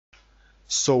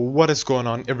So what is going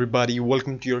on, everybody?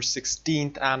 Welcome to your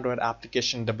 16th Android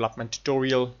application development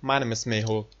tutorial. My name is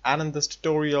Mehul, and in this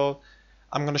tutorial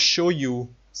I'm going to show you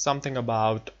something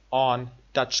about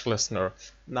OnTouchListener.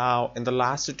 Now, in the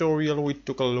last tutorial we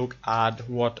took a look at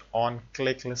what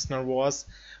OnClickListener was,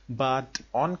 but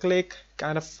OnClick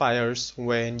kind of fires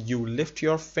when you lift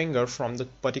your finger from the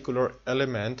particular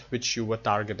element which you were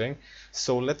targeting.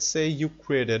 So let's say you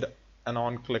created an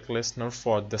on-click listener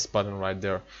for this button right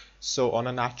there. So on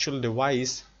an actual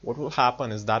device, what will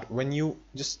happen is that when you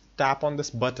just tap on this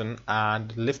button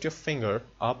and lift your finger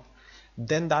up,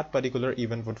 then that particular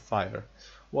event would fire.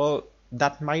 Well,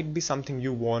 that might be something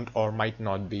you want or might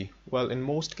not be. Well, in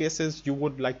most cases you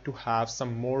would like to have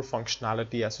some more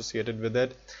functionality associated with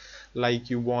it, like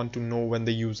you want to know when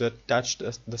the user touched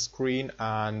the screen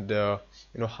and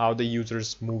how the user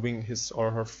is moving his or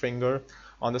her finger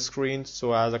on the screen,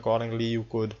 so as accordingly you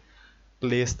could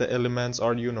place the elements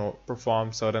or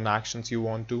perform certain actions you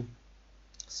want to.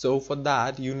 So for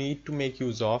that you need to make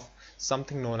use of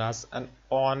something known as an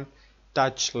on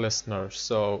touch listener.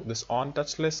 So this on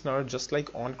touch listener, just like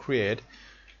on create,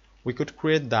 we could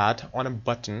create that on a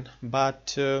button,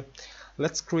 but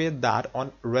let's create that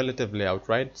on relative layout,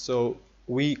 right? So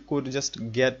we could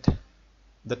just get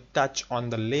the touch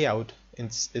on the layout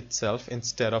itself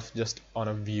instead of just on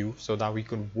a view, so that we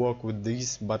could work with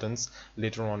these buttons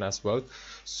later on as well.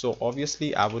 So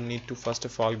obviously I will need to first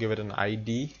of all give it an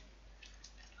ID,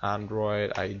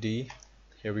 Android ID.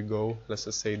 Here we go. Let's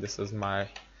just say this is my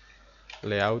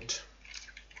layout,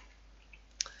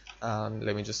 and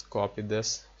let me just copy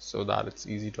this so that it's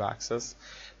easy to access.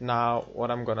 Now what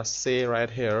I'm gonna say right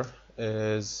here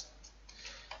is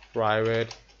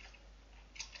private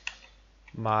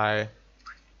my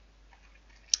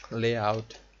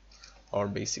layout, or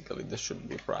basically this should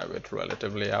be private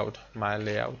relative layout, my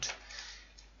layout.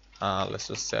 Let's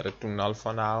just set it to null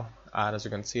for now, and as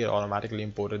you can see it automatically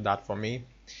imported that for me.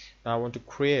 Now I want to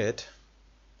create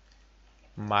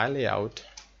my layout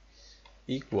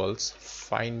equals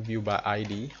find view by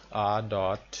ID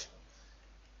dot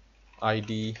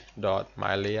id dot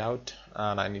my layout,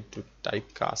 and I need to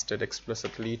typecast it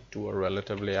explicitly to a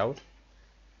relative layout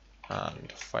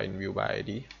and find view by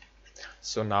ID.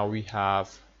 So now we have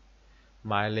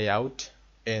my layout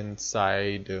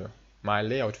inside my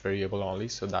layout variable only,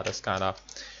 so that is kind of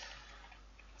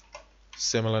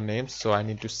similar names. So I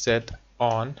need to set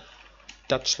on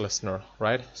touch listener,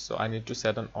 right? So I need to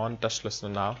set an on touch listener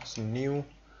now. So new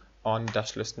on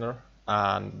touch listener,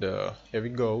 and here we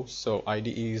go. So IDE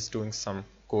is doing some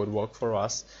code work for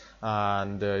us,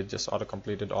 and just auto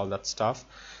completed all that stuff.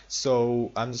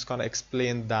 So I'm just gonna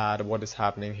explain that what is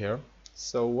happening here.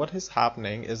 So what is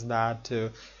happening is that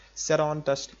set on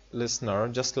touch listener,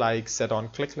 just like set on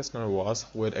click listener was,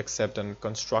 would accept a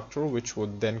constructor which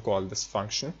would then call this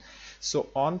function. So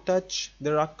on touch,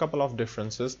 there are a couple of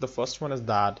differences. The first one is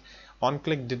that on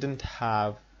click didn't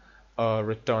have a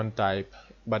return type,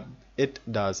 but it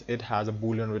does. It has a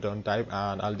boolean return type,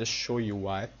 and I'll just show you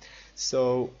why.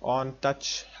 So on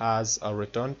touch has a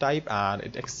return type, and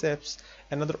it accepts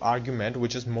another argument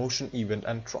which is motion event,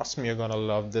 and trust me, you're gonna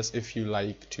love this if you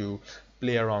like to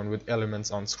play around with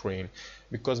elements on screen,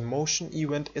 because motion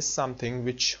event is something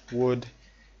which would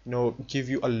give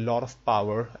you a lot of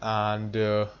power, and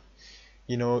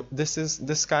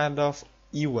this kind of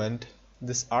event,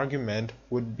 this argument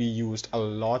would be used a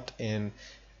lot in,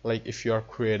 like, if you are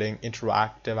creating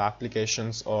interactive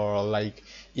applications, or like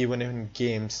even in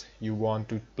games you want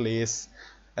to place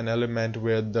an element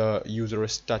where the user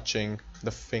is touching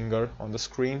the finger on the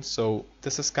screen. So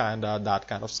this is that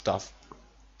kind of stuff.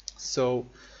 So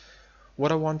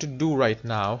what I want to do right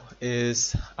now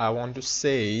is I want to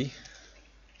say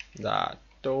that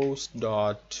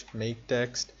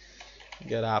toast.makeText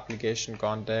get application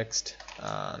context,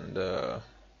 and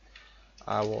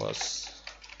I was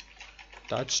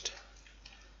touched,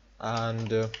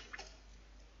 and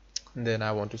then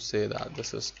I want to say that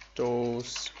this is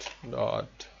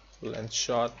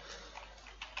toast.lengthShot.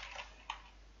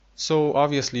 So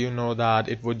obviously you know that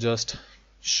it would just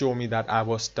show me that I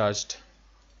was touched,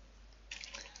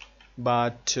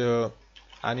 but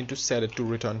I need to set it to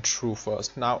return true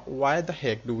first. Now why the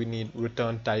heck do we need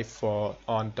return type for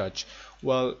on touch?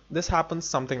 Well, this happens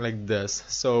something like this.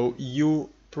 So you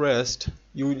pressed,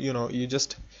 you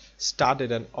just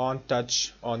started an on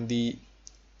touch on the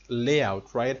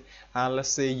layout, right? And let's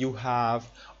say you have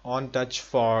on touch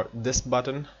for this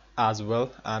button as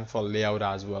well and for layout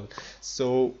as well.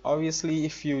 So obviously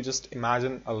if you just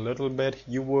imagine a little bit,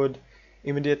 you would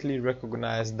immediately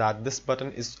recognize that this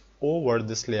button is over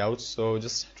this layout. So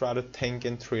just try to think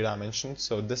in 3 dimensions.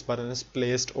 So this button is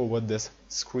placed over this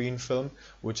screen film,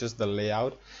 which is the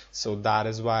layout. So that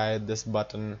is why this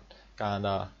button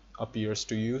kinda appears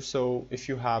to you. So if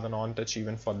you have an on touch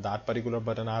event for that particular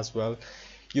button as well,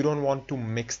 you don't want to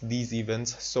mix these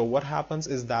events. So what happens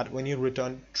is that when you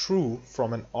return true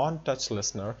from an on touch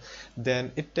listener,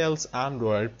 then it tells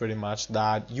Android pretty much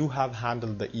that you have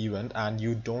handled the event and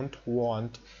you don't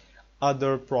want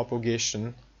other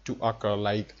propagation to occur.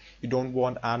 Like, you don't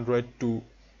want Android to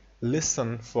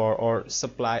listen for or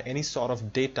supply any sort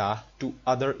of data to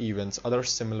other events, other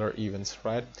similar events,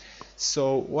 right?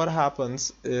 So what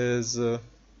happens is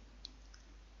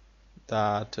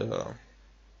that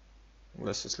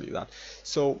let's just leave that.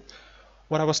 So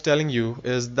what I was telling you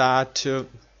is that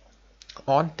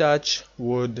OnTouch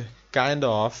would kind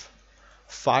of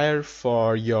fire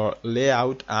for your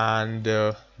layout, and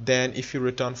then if you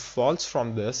return false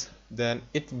from this, then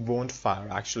it won't fire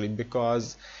actually,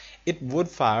 because it would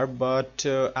fire, but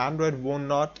Android will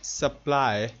not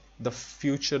supply the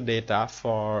future data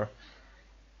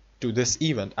to this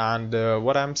event, and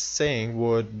what I'm saying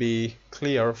would be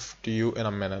clear to you in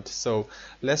a minute. So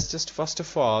let's just first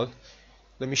of all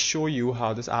let me show you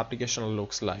how this application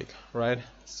looks like, right?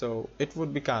 So it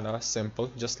would be kind of simple,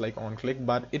 just like on click,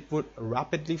 but it would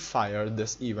rapidly fire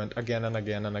this event again and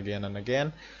again and again and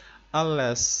again,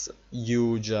 unless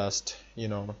you just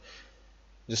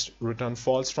just return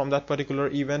false from that particular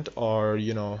event, or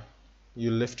you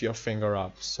lift your finger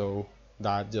up. So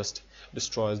that just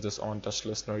destroys this on touch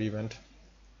listener event.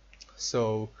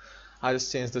 So I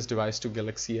just changed this device to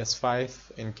Galaxy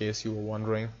S5 in case you were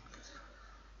wondering,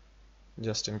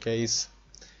 just in case.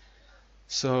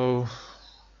 So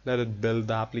let it build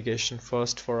the application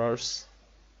first for us,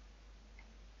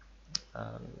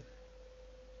 and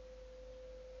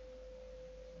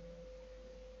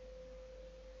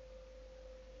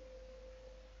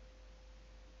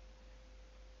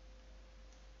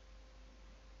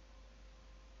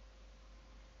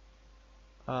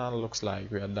looks like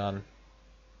we are done.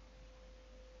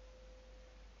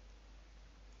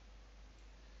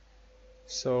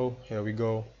 So here we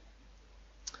go,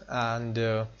 and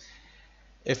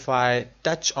if I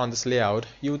touch on this layout,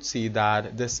 you would see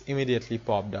that this immediately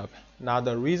popped up. Now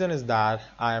the reason is that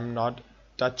I am not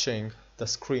touching the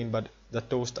screen, but the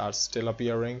toasts are still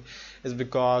appearing, is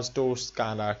because toasts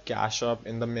kinda cache up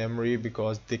in the memory,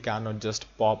 because they cannot just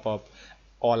pop up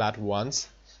all at once.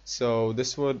 So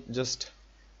this would just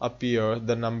appear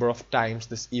the number of times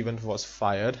this event was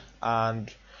fired,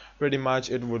 and pretty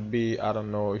much it would be, I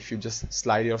don't know, if you just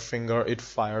slide your finger, it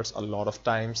fires a lot of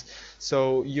times.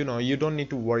 So you don't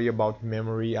need to worry about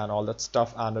memory and all that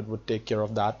stuff, and it would take care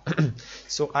of that.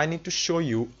 So I need to show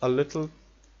you a little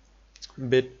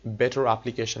bit better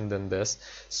application than this.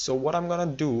 So what I'm gonna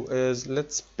do is,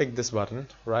 let's pick this button,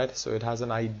 right? So it has an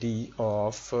ID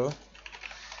of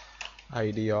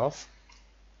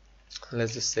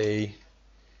let's just say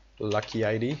lucky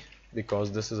ID,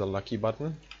 because this is a lucky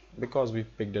button, because we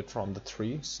picked it from the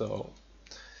 3, so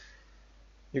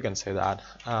you can say that.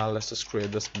 Let's just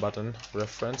create this button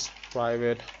reference,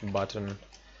 private button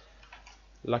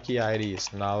lucky ID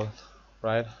is null,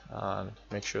 right? And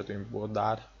make sure to import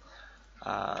that,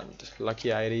 and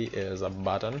lucky ID is a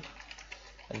button,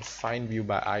 and find view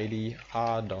by ID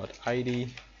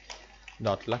r.id.luckyID,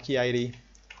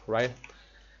 right?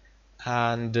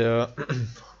 And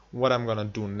what I'm gonna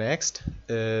do next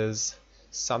is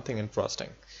something interesting.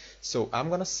 So I'm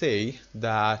gonna say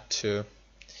that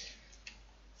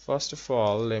first of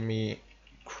all, let me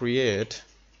create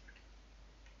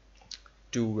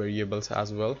 2 variables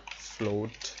as well,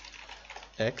 float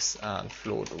x and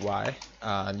float y,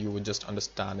 and you would just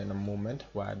understand in a moment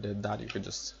why I did that. You could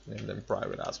just name them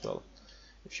private as well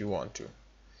if you want to.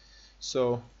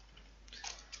 So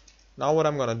now what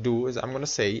I'm gonna do is, I'm gonna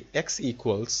say x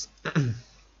equals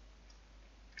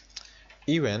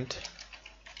event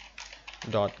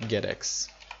dot get x,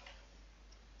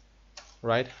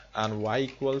 right? And y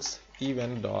equals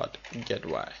event dot get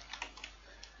y.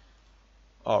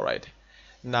 All right,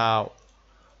 now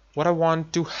what I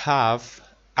want to have,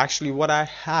 actually what I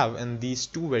have in these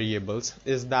 2 variables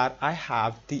is that I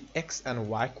have the x and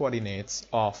y coordinates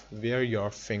of where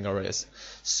your finger is.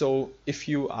 So if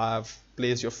you have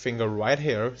placed your finger right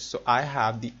here, so I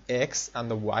have the x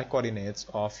and the y coordinates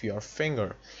of your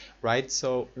finger, right?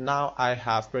 So now I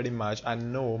have pretty much, I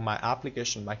know my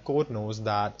application, my code knows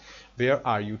that where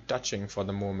are you touching for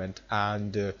the moment,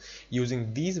 and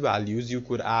using these values you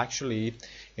could actually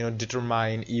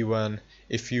determine even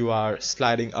if you are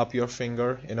sliding up your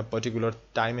finger in a particular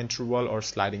time interval, or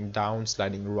sliding down,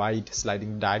 sliding right,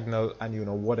 sliding diagonal,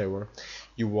 and whatever,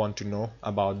 you want to know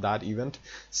about that event.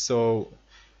 So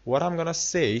what I'm gonna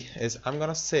say is I'm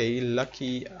gonna say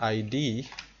lucky ID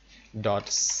dot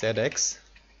set x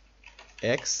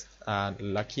and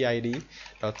lucky ID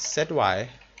dot set y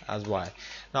as y.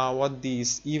 Now what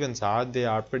these events are, they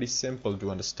are pretty simple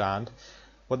to understand.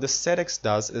 What the set x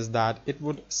does is that it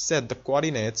would set the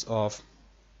coordinates of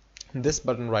this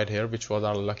button right here, which was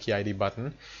our lucky ID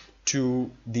button, to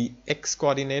the x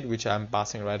coordinate which I'm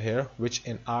passing right here, which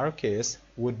in our case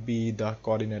would be the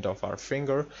coordinate of our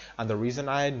finger. And the reason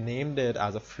I named it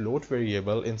as a float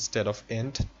variable instead of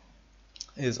int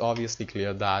is obviously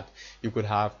clear that you could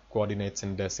have coordinates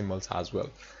in decimals as well.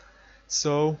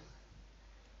 So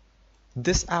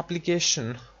this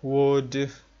application would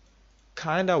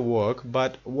kind of work,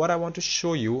 but what I want to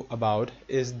show you about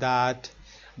is that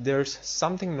there's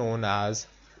something known as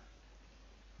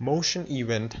motion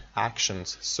event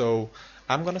actions. So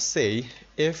I'm gonna say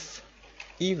if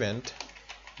event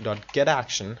dot get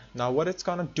action. Now what it's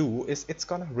gonna do is it's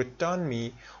gonna return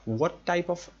me what type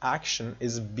of action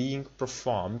is being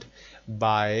performed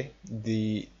by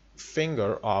the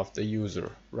finger of the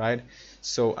user, right?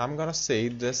 So I'm gonna say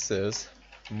this is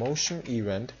motion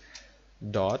event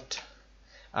dot,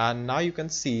 and now you can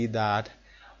see that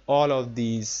all of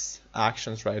these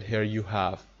actions right here you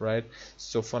have, right?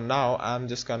 So for now I'm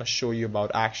just gonna show you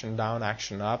about action down,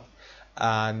 action up,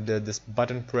 and this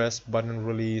button press, button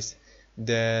release.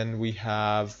 Then we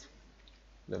have,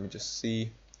 let me just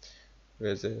see,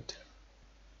 where is it,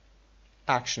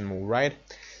 action move, right?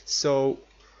 So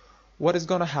what is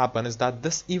gonna happen is that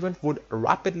this event would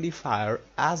rapidly fire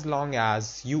as long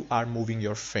as you are moving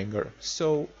your finger.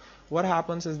 So what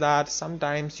happens is that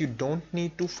sometimes you don't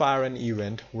need to fire an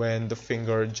event when the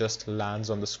finger just lands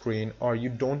on the screen, or you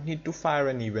don't need to fire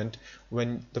an event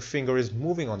when the finger is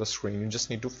moving on the screen. You just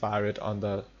need to fire it on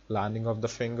the landing of the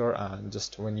finger and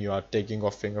just when you are taking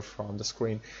off finger from the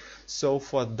screen. So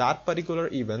for that particular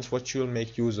event, what you'll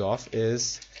make use of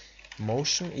is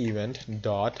motion event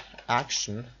dot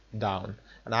action down.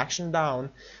 And action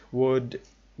down would,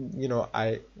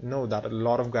 I know that a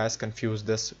lot of guys confuse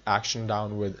this action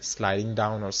down with sliding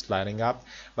down or sliding up,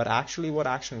 but actually what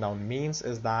action down means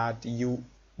is that you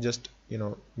just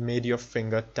made your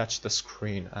finger touch the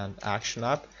screen, and action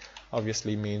up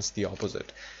obviously means the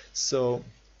opposite. So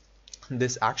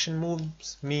this action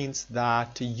moves means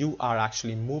that you are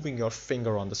actually moving your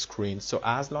finger on the screen. So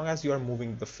as long as you are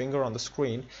moving the finger on the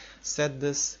screen, set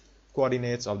this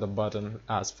coordinates of the button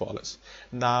as follows.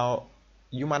 Now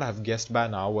you might have guessed by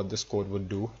now what this code would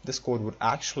do. This code would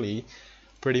actually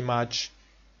pretty much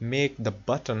make the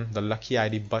button, the lucky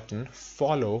ID button,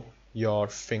 follow your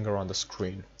finger on the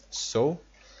screen. So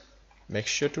make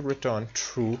sure to return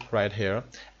true right here.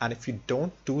 And if you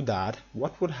don't do that,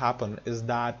 what would happen is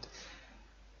that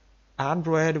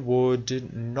Android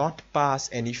would not pass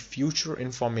any future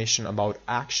information about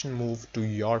action move to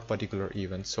your particular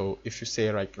event. So if you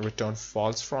say like return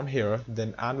false from here,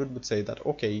 then Android would say that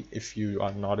okay, if you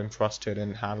are not interested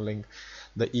in handling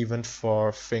the event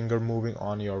for finger moving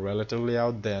on your relative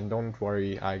layout, then don't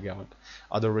worry, I got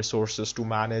other resources to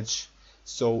manage.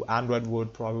 So Android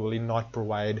would probably not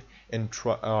provide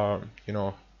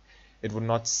it would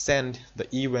not send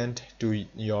the event to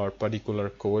your particular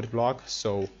code block.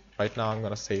 So right now I'm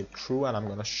going to say true, and I'm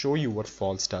going to show you what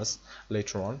false does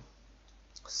later on.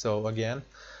 So again,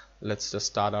 let's just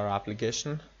start our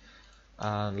application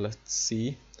and let's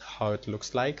see how it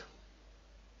looks like.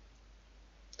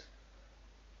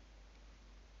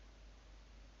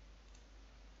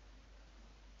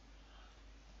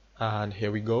 And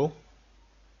here we go.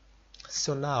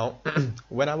 So now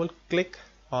when I will click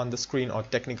on the screen, or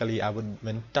technically I would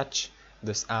when touch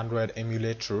this Android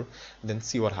emulator, then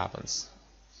see what happens.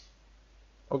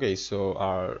 Okay, so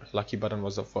our lucky button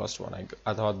was the first one.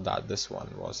 I thought that this one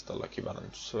was the lucky button.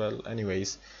 So well,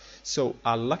 anyways, so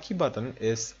our lucky button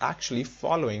is actually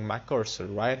following my cursor,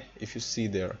 right? If you see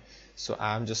there. So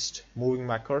I'm just moving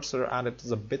my cursor, and it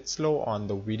is a bit slow on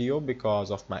the video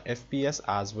because of my FPS,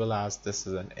 as well as this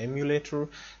is an emulator,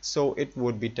 so it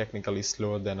would be technically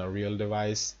slower than a real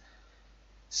device.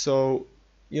 So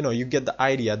you get the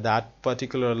idea that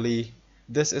particularly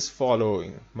this is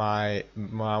following my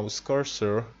mouse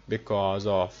cursor because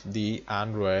of the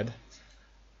Android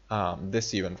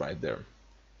this event right there,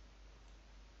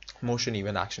 motion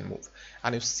event action move.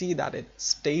 And you see that it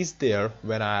stays there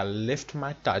when I lift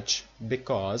my touch,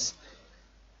 because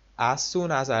as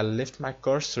soon as I lift my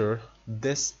cursor,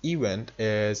 this event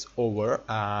is over,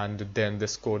 and then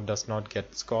this code does not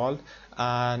get called,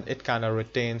 and it kind of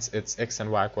retains its x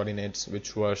and y coordinates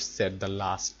which were set the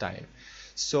last time.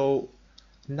 So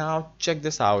Now check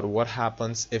this out. What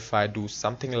happens if I do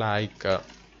something like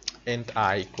int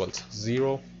I equals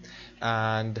 0,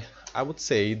 and I would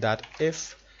say that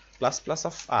if plus plus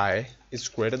of I is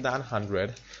greater than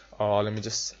 100, or let me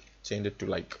just change it to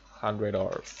like 100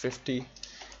 or 50,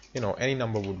 any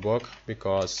number would work,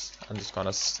 because I'm just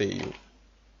gonna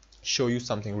show you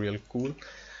something really cool.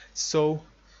 So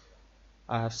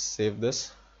I have saved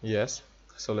this. Yes,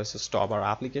 so let's just stop our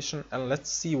application and let's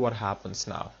see what happens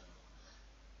now.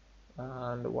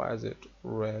 And why is it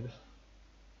red?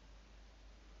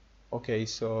 Okay,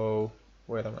 so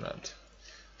wait a minute.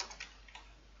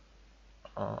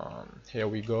 Here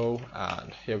we go,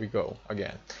 and here we go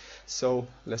again. So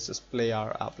let's just play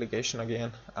our application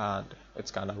again, and it's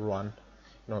kind of run.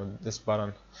 This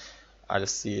button, I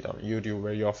just see it on YouTube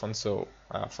very often, so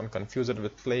I often confuse it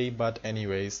with play, but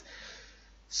anyways.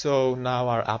 So now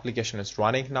our application is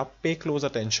running. Now pay close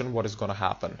attention what is going to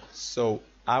happen. So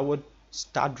I would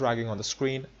start dragging on the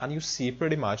screen, and you see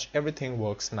pretty much everything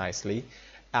works nicely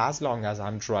as long as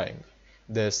I'm drawing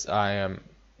this. I am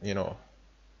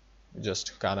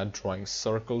just kind of drawing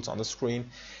circles on the screen.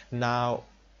 Now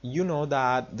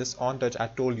that this OnTouch, I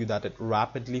told you that it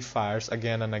rapidly fires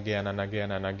again and again and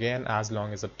again and again as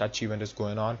long as a touch event is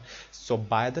going on. So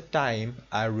by the time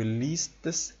I release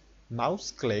this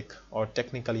mouse click, or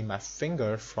technically my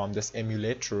finger, from this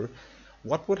emulator,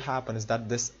 what would happen is that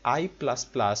this I++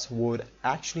 would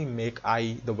actually make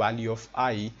the value of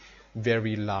I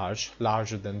very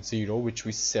larger than 0, which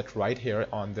we set right here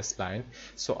on this line.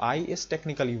 So I is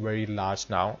technically very large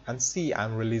now, and see,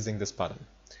 I'm releasing this button,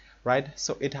 right?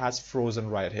 So it has frozen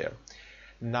right here.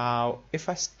 Now if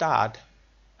I start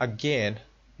again,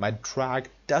 my drag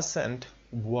doesn't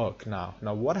work now.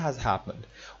 Now what has happened?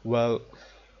 Well,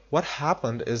 what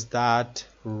happened is that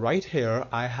right here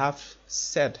I have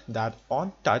said that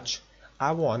on touch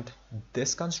I want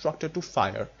this constructor to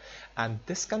fire, and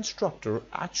this constructor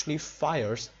actually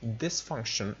fires this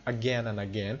function again and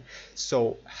again.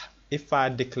 So if I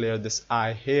declare this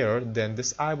I here, then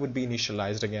this I would be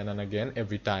initialized again and again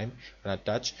every time when I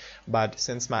touch. But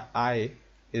since my I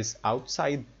is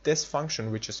outside this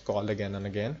function, which is called again and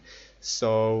again,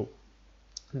 so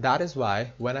that is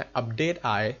why when I update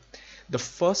I, the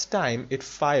first time it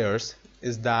fires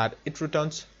is that it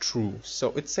returns true.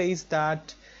 So it says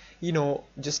that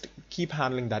just keep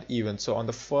handling that event. So on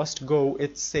the first go,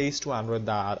 it says to Android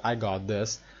that I got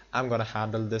this, I'm gonna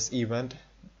handle this event,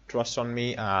 trust on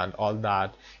me, and all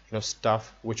that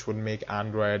stuff which would make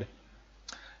Android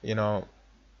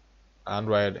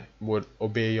would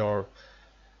obey your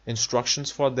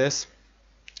instructions for this.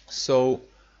 So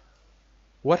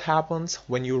what happens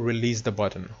when you release the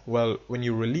button? Well, when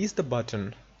you release the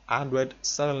button, Android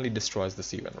suddenly destroys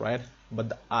this event, right? But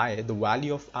the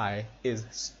value of I is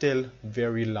still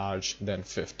very large than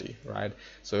 50, right?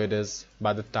 So it is,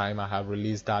 by the time I have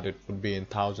released that, it would be in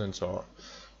thousands or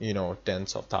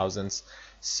tens of thousands.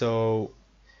 So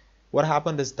what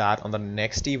happened is that on the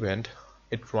next event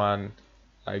it ran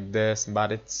like this,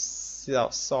 but it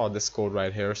saw this code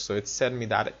right here. So it said me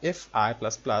that if I++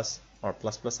 or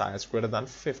 ++ I is greater than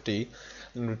 50,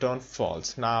 then return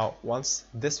false. Now once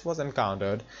this was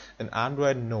encountered, then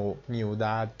Android knew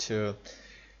that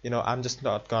I'm just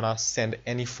not gonna send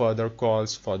any further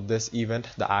calls for this event,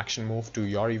 the action move, to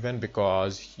your event,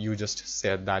 because you just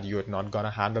said that you're not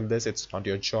gonna handle this, it's not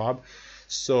your job.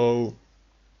 So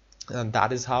and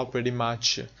that is how pretty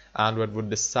much Android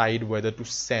would decide whether to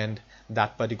send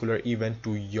that particular event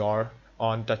to your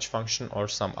OnTouch function or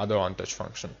some other OnTouch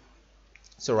function.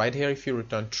 So right here, if you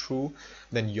return true,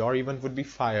 then your event would be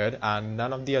fired and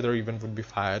none of the other event would be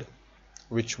fired,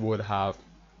 which would have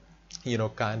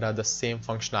kinda the same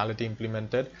functionality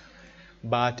implemented.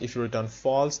 But if you return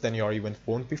false, then your event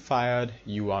won't be fired,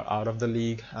 you are out of the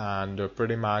league, and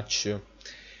pretty much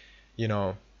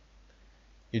you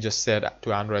just said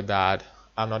to Android that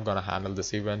I'm not gonna handle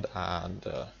this event, and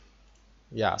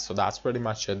yeah, so that's pretty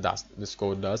much it. That's this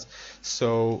code does.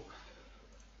 So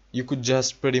you could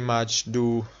just pretty much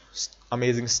do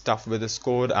amazing stuff with this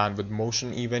code, and with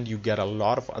Motionevent you get a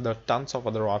lot of tons of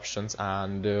other options,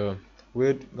 and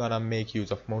we're gonna make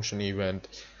use of Motionevent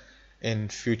in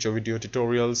future video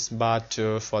tutorials. But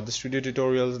for this video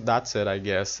tutorial, that's it, I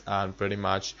guess, and pretty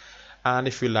much. And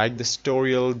if you like this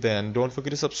tutorial, then don't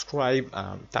forget to subscribe.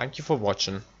 Thank you for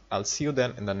watching. I'll see you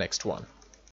then in the next one.